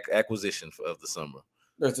agent acquisition of the summer.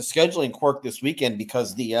 There's a scheduling quirk this weekend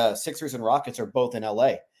because the Sixers and Rockets are both in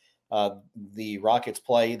LA. The Rockets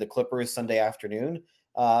play the Clippers Sunday afternoon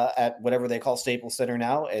at whatever they call Staples Center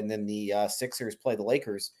now, and then the Sixers play the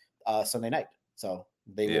Lakers Sunday night. So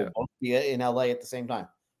they will both be in LA at the same time.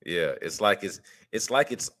 Yeah, it's like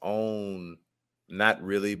its own, not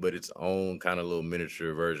really, but its own kind of little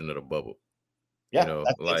miniature version of the bubble. Yeah, you know,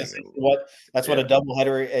 that's what a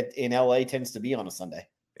doubleheader in LA tends to be on a Sunday.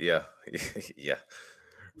 Yeah, yeah,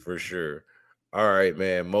 for sure. All right,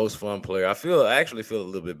 man. Most fun player. I actually feel a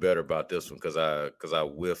little bit better about this one because I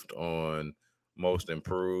whiffed on most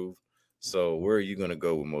improved. So where are you gonna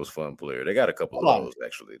go with most fun player? They got a couple of those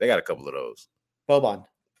actually. They got a couple of those. Boban.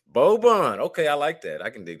 Okay, I like that. I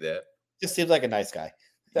can dig that. Just seems like a nice guy.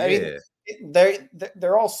 I mean,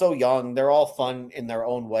 they're all so young. They're all fun in their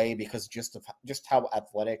own way because just how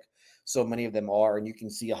athletic so many of them are, and you can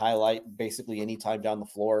see a highlight basically anytime down the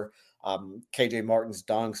floor. KJ Martin's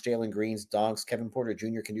dunks, Jalen Green's dunks, Kevin Porter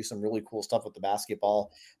Jr. can do some really cool stuff with the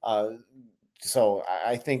basketball. So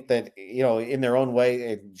I think that, you know, in their own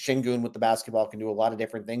way, Şengün with the basketball can do a lot of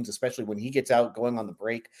different things, especially when he gets out going on the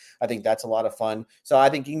break. I think that's a lot of fun. So I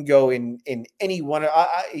think you can go in any one.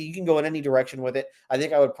 You can go in any direction with it. I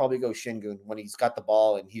think I would probably go Şengün when he's got the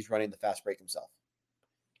ball and he's running the fast break himself.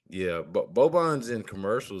 Yeah, but Boban's in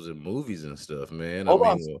commercials and movies and stuff, man. I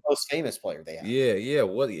Boban's mean, the most famous player they have. yeah.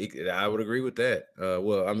 Well, I would agree with that.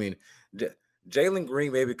 Well, I mean, Jalen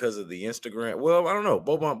Green maybe because of the Instagram. Well, I don't know.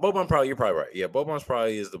 Boban probably you're probably right. Yeah, Boban's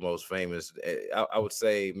probably is the most famous. I would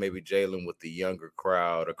say maybe Jalen with the younger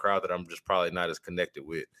crowd, a crowd that I'm just probably not as connected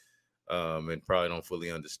with, and probably don't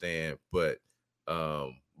fully understand. But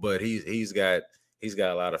he's got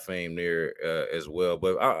a lot of fame there as well.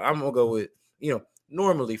 But I'm gonna go with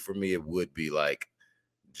normally for me it would be like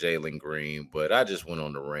Jalen Green, but I just went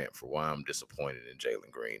on the rant for why I'm disappointed in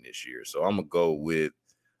Jalen Green this year. So I'm gonna go with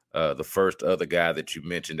the first other guy that you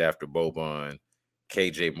mentioned after Boban,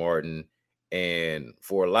 KJ Martin, and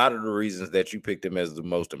for a lot of the reasons that you picked him as the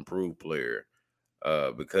most improved player,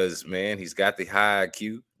 because man, he's got the high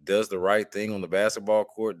IQ, does the right thing on the basketball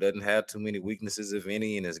court, doesn't have too many weaknesses, if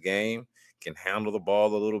any, in his game, can handle the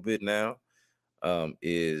ball a little bit now,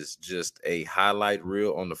 is just a highlight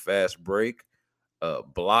reel on the fast break,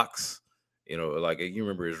 blocks. Like you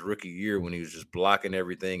remember his rookie year when he was just blocking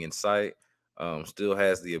everything in sight. Still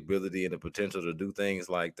has the ability and the potential to do things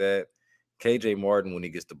like that. KJ Martin, when he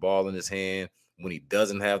gets the ball in his hand, when he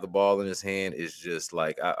doesn't have the ball in his hand, is just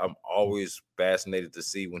like I'm always fascinated to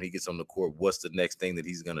see when he gets on the court, what's the next thing that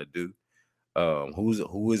he's gonna do?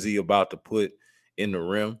 Who is he about to put in the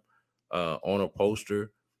rim on a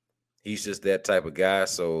poster? He's just that type of guy.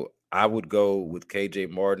 So I would go with KJ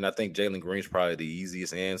Martin. I think Jalen Green's probably the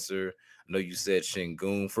easiest answer. I know you said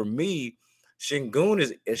Şengün. For me,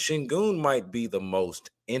 Şengün might be the most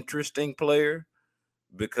interesting player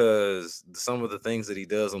because some of the things that he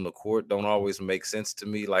does on the court don't always make sense to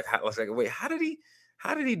me. Like, wait, how did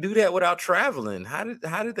he do that without traveling? How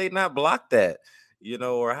did they not block that?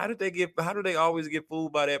 Or how do they always get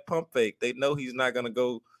fooled by that pump fake? They know he's not gonna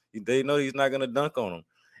go. They know he's not gonna dunk on him.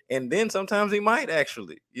 And then sometimes he might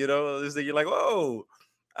actually, you're like, oh,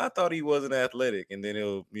 I thought he wasn't athletic, and then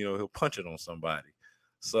he'll punch it on somebody.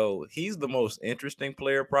 So he's the most interesting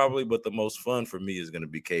player probably, but the most fun for me is going to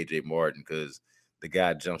be KJ Martin because the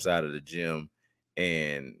guy jumps out of the gym,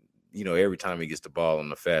 and every time he gets the ball on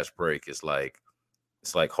the fast break, it's like,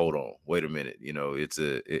 hold on, wait a minute,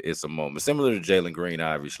 it's a moment similar to Jalen Green.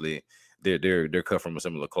 Obviously, they're cut from a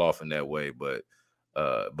similar cloth in that way, but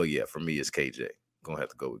yeah, for me, it's KJ. Gonna have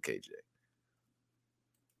to go with KJ.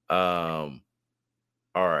 All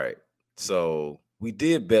right. So we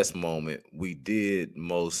did best moment. We did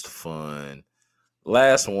most fun.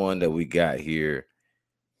 Last one that we got here,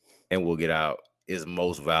 and we'll get out, is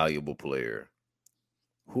most valuable player.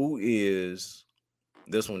 Who is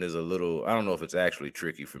this one is a little, I don't know if it's actually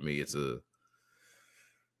tricky for me.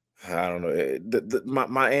 I don't know.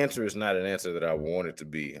 My answer is not an answer that I want it to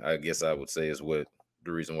be. I guess I would say is what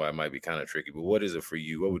the reason why it might be kind of tricky. But what is it for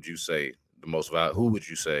you? What would you say who would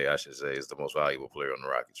you say, I should say, is the most valuable player on the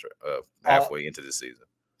Rockets halfway into the season?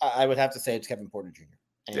 I would have to say it's Kevin Porter Jr.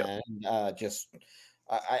 And Yeah.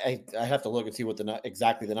 I have to look and see what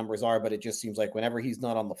exactly the numbers are, but it just seems like whenever he's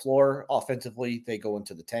not on the floor offensively, they go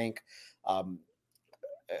into the tank.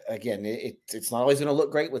 Again, it's not always going to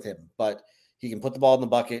look great with him, but he can put the ball in the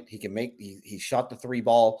bucket. He can he shot the three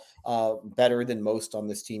ball better than most on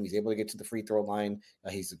this team. He's able to get to the free throw line.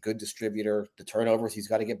 He's a good distributor. The turnovers he's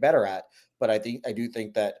got to get better at. But I do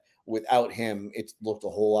think that without him, it's looked a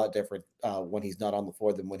whole lot different when he's not on the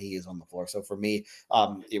floor than when he is on the floor. So for me,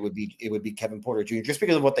 it would be Kevin Porter Jr. just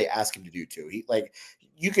because of what they ask him to do too.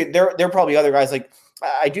 There are probably other guys like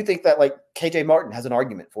I do think that like KJ Martin has an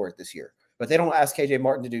argument for it this year. But they don't ask KJ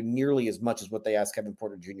Martin to do nearly as much as what they ask Kevin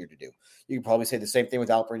Porter Jr. to do. You can probably say the same thing with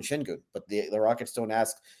Alperen Şengün, but the Rockets don't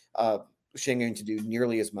ask Şengün to do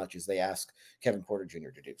nearly as much as they ask Kevin Porter Jr.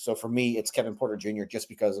 to do. So for me, it's Kevin Porter Jr. just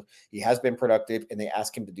because he has been productive and they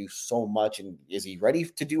ask him to do so much. And is he ready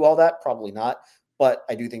to do all that? Probably not. But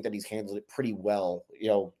I do think that he's handled it pretty well,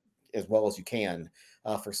 as well as you can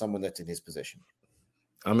for someone that's in his position.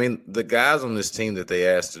 I mean, the guys on this team that they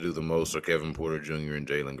asked to do the most are Kevin Porter Jr. and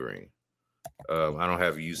Jalen Green. I don't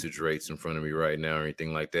have usage rates in front of me right now or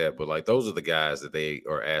anything like that, but like those are the guys that they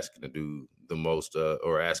are asking to do the most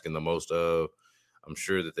or asking the most of. I'm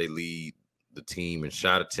sure that they lead the team in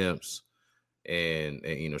shot attempts and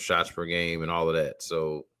shots per game and all of that.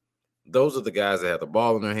 So those are the guys that have the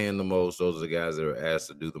ball in their hand the most. Those are the guys that are asked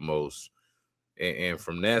to do the most. And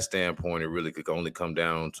from that standpoint, it really could only come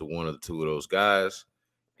down to one of the two of those guys.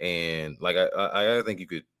 And like I think you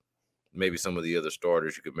could. Maybe some of the other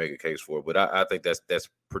starters you could make a case for, but I think that's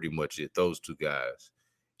pretty much it. Those two guys,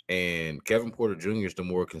 and Kevin Porter Jr. is the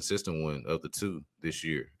more consistent one of the two this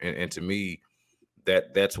year. And to me,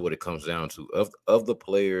 that's what it comes down to. Of the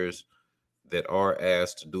players that are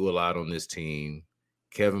asked to do a lot on this team,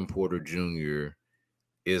 Kevin Porter Jr.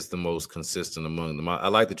 is the most consistent among them. I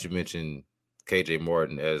like that you mentioned KJ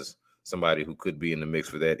Martin as somebody who could be in the mix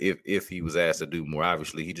for that if he was asked to do more.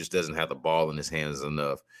 Obviously, he just doesn't have the ball in his hands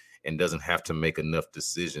enough and doesn't have to make enough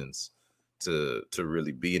decisions to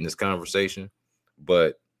really be in this conversation.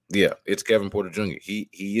 But yeah, it's Kevin Porter Jr. He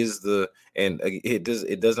is and it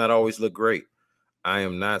does not always look great. I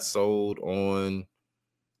am not sold on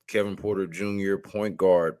Kevin Porter Jr. point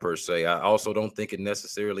guard per se. I also don't think it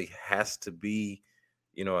necessarily has to be,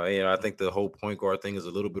 I think the whole point guard thing is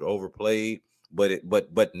a little bit overplayed,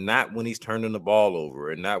 but not when he's turning the ball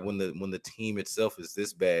over, and not when the team itself is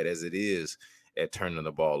this bad as it is at turning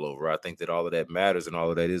the ball over. I think that all of that matters and all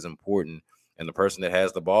of that is important. And the person that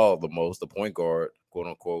has the ball the most, the point guard, quote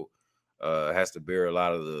unquote, has to bear a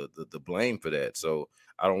lot of the blame for that. So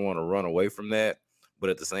I don't want to run away from that, but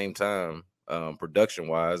at the same time, production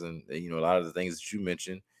wise, and a lot of the things that you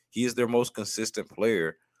mentioned, he is their most consistent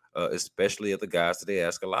player, especially of the guys that they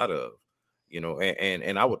ask a lot of.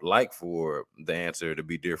 And I would like for the answer to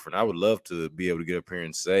be different. I would love to be able to get up here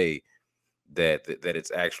and say that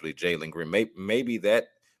it's actually Jalen Green. Maybe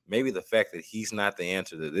the fact that he's not the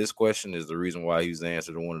answer to this question is the reason why he's the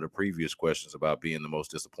answer to one of the previous questions about being the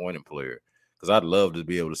most disappointing player. Because I'd love to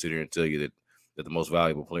be able to sit here and tell you that the most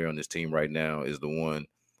valuable player on this team right now is the one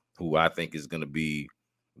who I think is going to be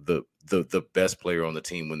the best player on the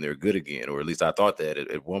team when they're good again, or at least I thought that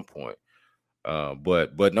at one point.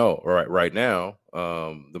 But no, right now,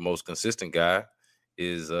 the most consistent guy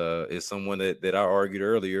is someone that I argued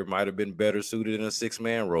earlier might have been better suited in a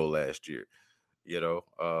 6-man role last year.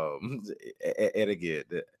 And again,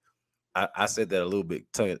 I said that a little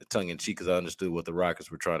bit tongue in cheek because I understood what the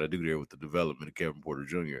Rockets were trying to do there with the development of Kevin Porter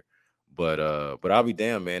Jr. But I'll be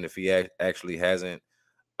damned, man, if he actually hasn't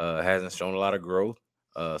shown a lot of growth.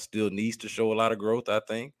 Still needs to show a lot of growth, I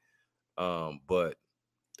think. But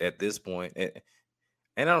at this point,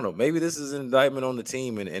 and I don't know, maybe this is an indictment on the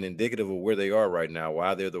team and indicative of where they are right now,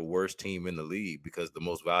 why they're the worst team in the league, because the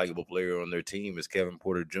most valuable player on their team is Kevin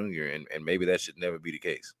Porter Jr. And maybe that should never be the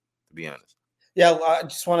case, to be honest. Yeah, I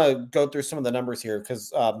just want to go through some of the numbers here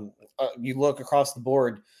because you look across the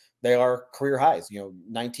board, they are career highs.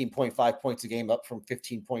 19.5 points a game, up from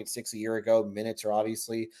 15.6 a year ago. Minutes are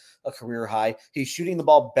obviously a career high. He's shooting the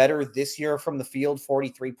ball better this year from the field,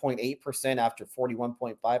 43.8% after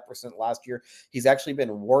 41.5% last year. He's actually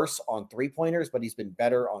been worse on 3-pointers, but he's been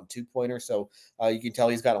better on 2-pointers. So you can tell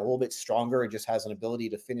he's got a little bit stronger and just has an ability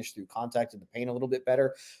to finish through contact in the paint a little bit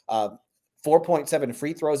better. 4.7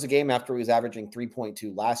 free throws a game after he was averaging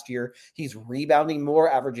 3.2 last year. He's rebounding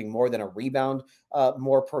more, averaging more than a rebound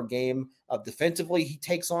more per game. Defensively, he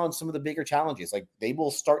takes on some of the bigger challenges. Like they will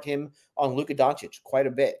start him on Luka Doncic quite a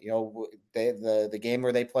bit. The game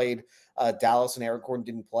where they played Dallas and Eric Gordon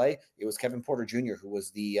didn't play. It was Kevin Porter Jr. who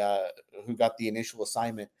was who got the initial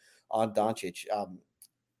assignment on Doncic.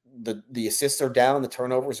 The assists are down, the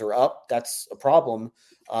turnovers are up. That's a problem,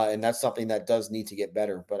 and that's something that does need to get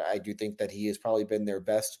better. But I do think that he has probably been their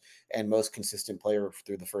best and most consistent player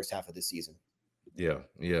through the first half of the season. Yeah,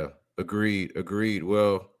 agreed.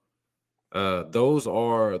 Well, those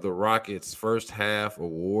are the Rockets' first half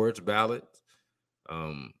awards ballot.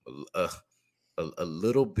 A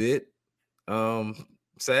little bit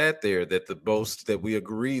sad there that we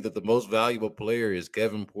agree that the most valuable player is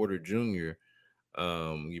Kevin Porter Jr.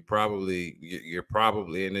 You're probably,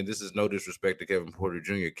 and then this is no disrespect to Kevin Porter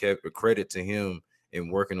Jr. Credit to him in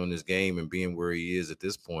working on this game and being where he is at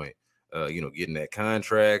this point. Getting that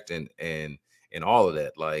contract and all of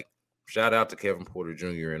that. Like, shout out to Kevin Porter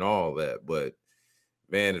Jr. and all that. But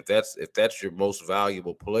man, if that's your most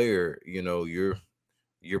valuable player, you're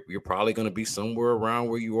probably going to be somewhere around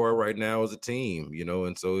where you are right now as a team.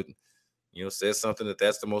 And so it says something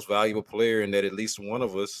that's the most valuable player, and that at least one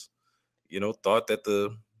of us thought that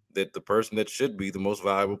the person that should be the most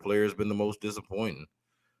valuable player has been the most disappointing.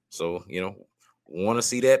 So, want to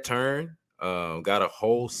see that turn. Got a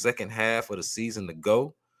whole second half of the season to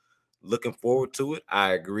go. Looking forward to it.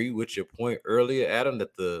 I agree with your point earlier, Adam,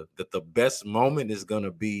 that the best moment is going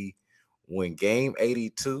to be when game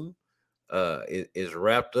 82 is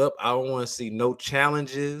wrapped up. I don't want to see no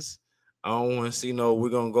challenges. I don't want to see we're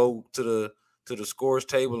going to go to the scores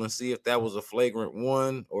table and see if that was a flagrant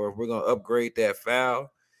one, or if we're going to upgrade that foul.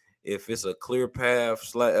 If it's a clear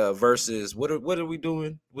path versus what are we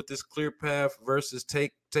doing with this clear path versus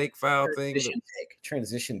take foul thing?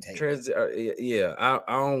 Transition take. Yeah, I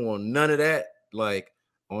don't want none of that. Like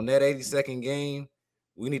on that 82nd game,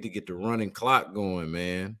 we need to get the running clock going,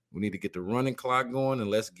 man. We need to get the running clock going, and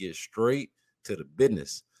let's get straight to the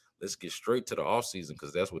business. Let's get straight to the offseason,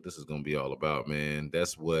 because that's what this is going to be all about, man.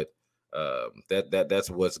 That's what that's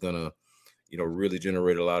what's gonna really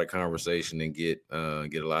generate a lot of conversation and get a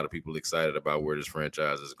lot of people excited about where this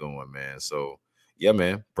franchise is going, man. So yeah,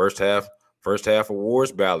 man. First half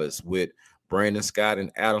awards ballots with Brandon Scott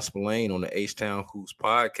and Adam Spillane on the H-Town Hoops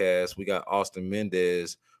podcast. We got Austin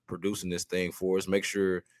Mendez producing this thing for us. Make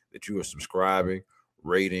sure that you are subscribing,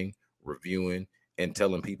 rating, reviewing, and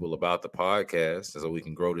telling people about the podcast so we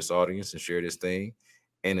can grow this audience and share this thing.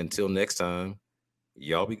 And until next time,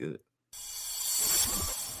 y'all be good.